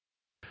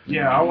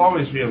Yeah, I'll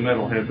always be a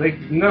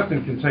metalhead.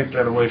 Nothing can take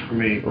that away from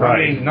me.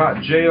 Right. I mean,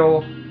 not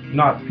jail,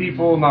 not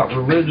people, not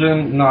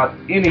religion, not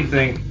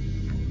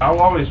anything. I'll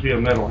always be a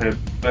metalhead.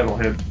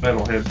 Metalhead.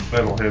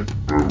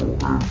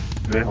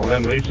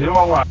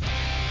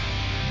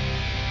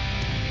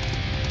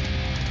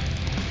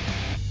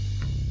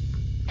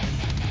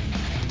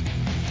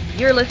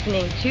 You're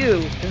listening to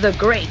the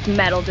Great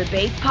Metal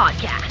Debate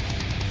Podcast.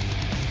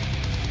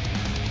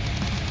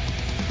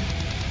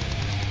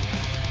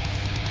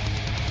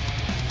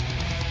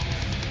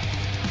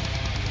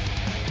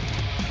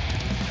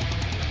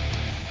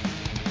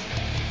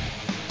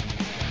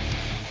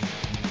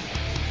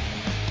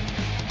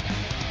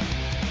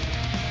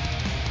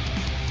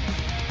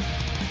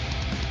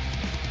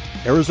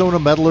 Arizona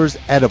metalers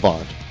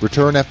Adavant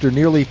return after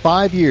nearly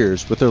 5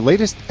 years with their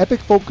latest epic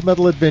folk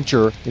metal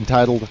adventure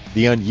entitled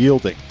The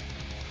Unyielding.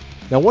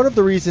 Now, one of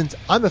the reasons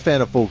I'm a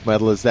fan of folk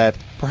metal is that,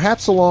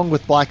 perhaps along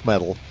with black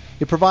metal,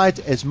 it provides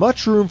as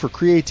much room for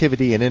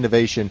creativity and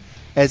innovation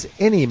as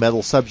any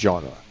metal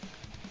subgenre.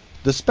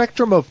 The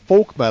spectrum of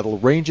folk metal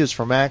ranges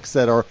from acts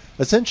that are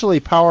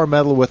essentially power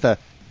metal with a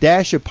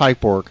dash of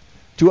pipework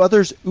to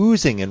others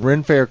oozing in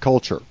Renfair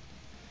culture.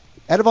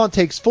 Adavant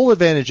takes full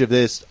advantage of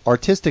this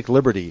artistic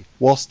liberty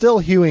while still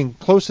hewing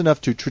close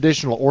enough to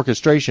traditional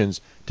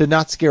orchestrations to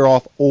not scare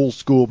off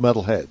old-school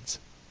metalheads.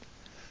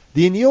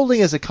 The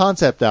Unyielding is a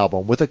concept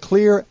album with a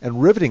clear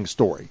and riveting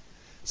story,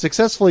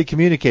 successfully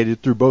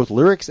communicated through both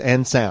lyrics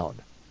and sound.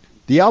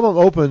 The album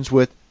opens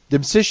with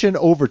Dimsician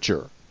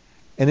Overture,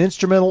 an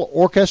instrumental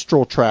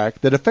orchestral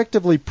track that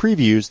effectively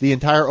previews the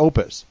entire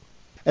opus.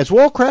 As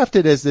well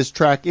crafted as this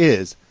track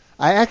is,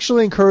 I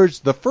actually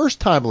encourage the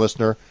first-time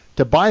listener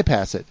to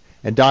bypass it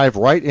and dive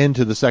right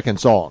into the second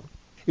song.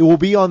 It will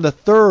be on the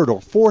third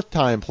or fourth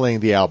time playing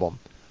the album,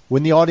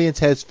 when the audience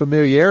has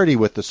familiarity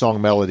with the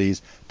song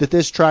melodies, that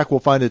this track will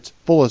find its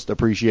fullest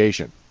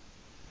appreciation.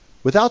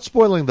 Without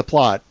spoiling the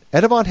plot,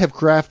 Adavant have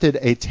crafted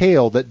a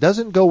tale that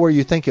doesn't go where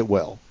you think it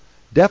will,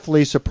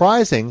 deftly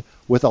surprising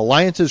with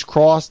alliances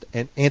crossed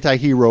and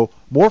anti-hero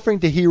morphing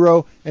to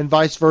hero and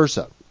vice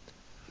versa.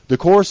 The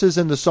choruses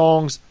in the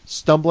songs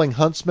Stumbling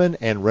Huntsman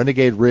and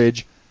Renegade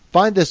Ridge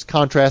find this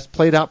contrast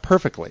played out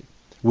perfectly,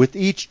 with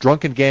each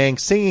drunken gang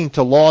singing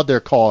to laud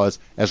their cause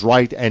as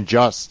right and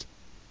just.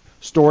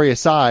 Story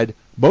aside,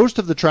 most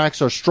of the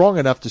tracks are strong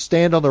enough to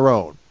stand on their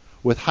own,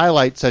 with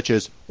highlights such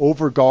as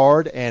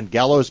Overgaard and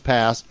Gallows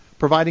Pass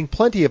providing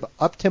plenty of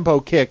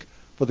uptempo kick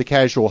for the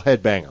casual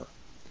headbanger.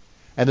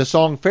 And the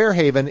song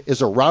Fairhaven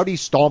is a rowdy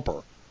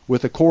stomper,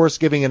 with the chorus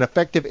giving an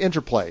effective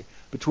interplay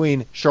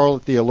between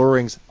Charlotte the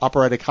Alluring's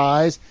operatic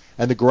highs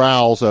and the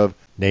growls of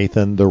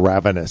Nathan the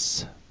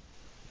Ravenous.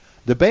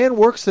 The band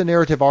works the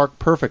narrative arc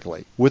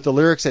perfectly, with the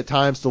lyrics at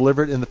times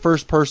delivered in the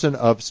first person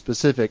of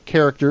specific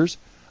characters,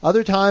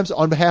 other times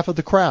on behalf of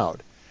the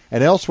crowd,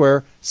 and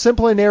elsewhere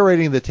simply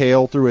narrating the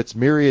tale through its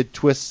myriad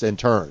twists and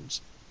turns.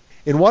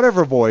 In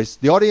whatever voice,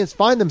 the audience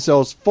find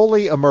themselves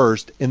fully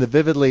immersed in the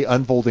vividly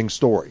unfolding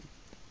story.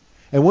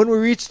 And when we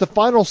reach the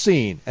final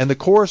scene and the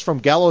chorus from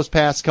Gallows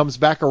Pass comes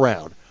back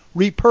around,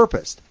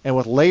 repurposed and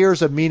with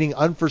layers of meaning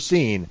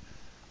unforeseen,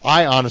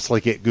 I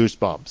honestly get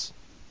goosebumps.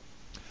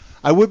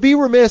 I would be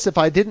remiss if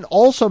I didn't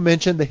also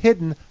mention the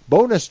hidden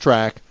bonus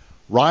track,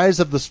 Rise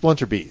of the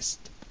Splinter Beast.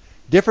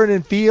 Different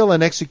in feel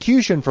and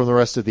execution from the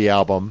rest of the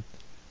album,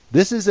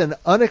 this is an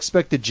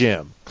unexpected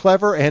gem,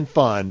 clever and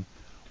fun.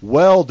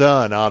 Well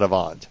done,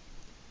 Adavant.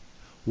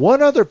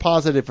 One other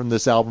positive from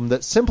this album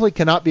that simply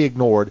cannot be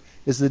ignored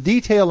is the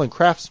detail and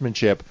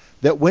craftsmanship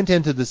that went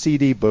into the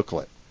CD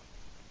booklet.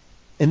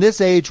 In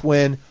this age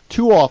when,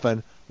 too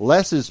often,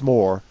 less is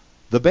more,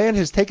 the band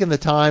has taken the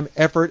time,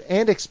 effort,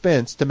 and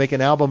expense to make an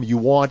album you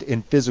want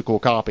in physical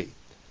copy.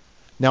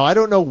 Now, I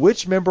don't know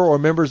which member or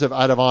members of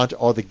Adavant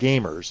are the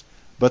gamers,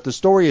 but the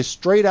story is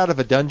straight out of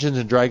a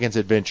Dungeons & Dragons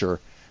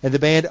adventure, and the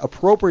band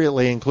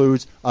appropriately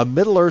includes a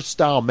Middle-earth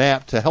style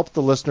map to help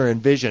the listener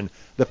envision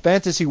the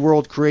fantasy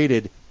world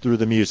created through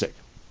the music.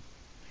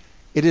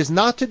 It is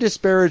not to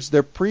disparage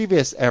their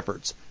previous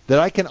efforts that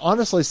I can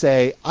honestly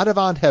say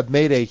Adavant have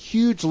made a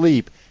huge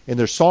leap in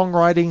their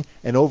songwriting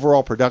and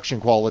overall production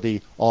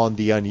quality on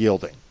The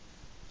Unyielding.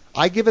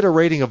 I give it a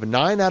rating of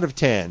 9 out of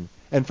 10,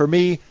 and for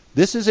me,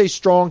 this is a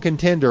strong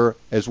contender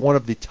as one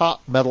of the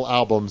top metal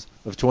albums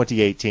of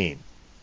 2018.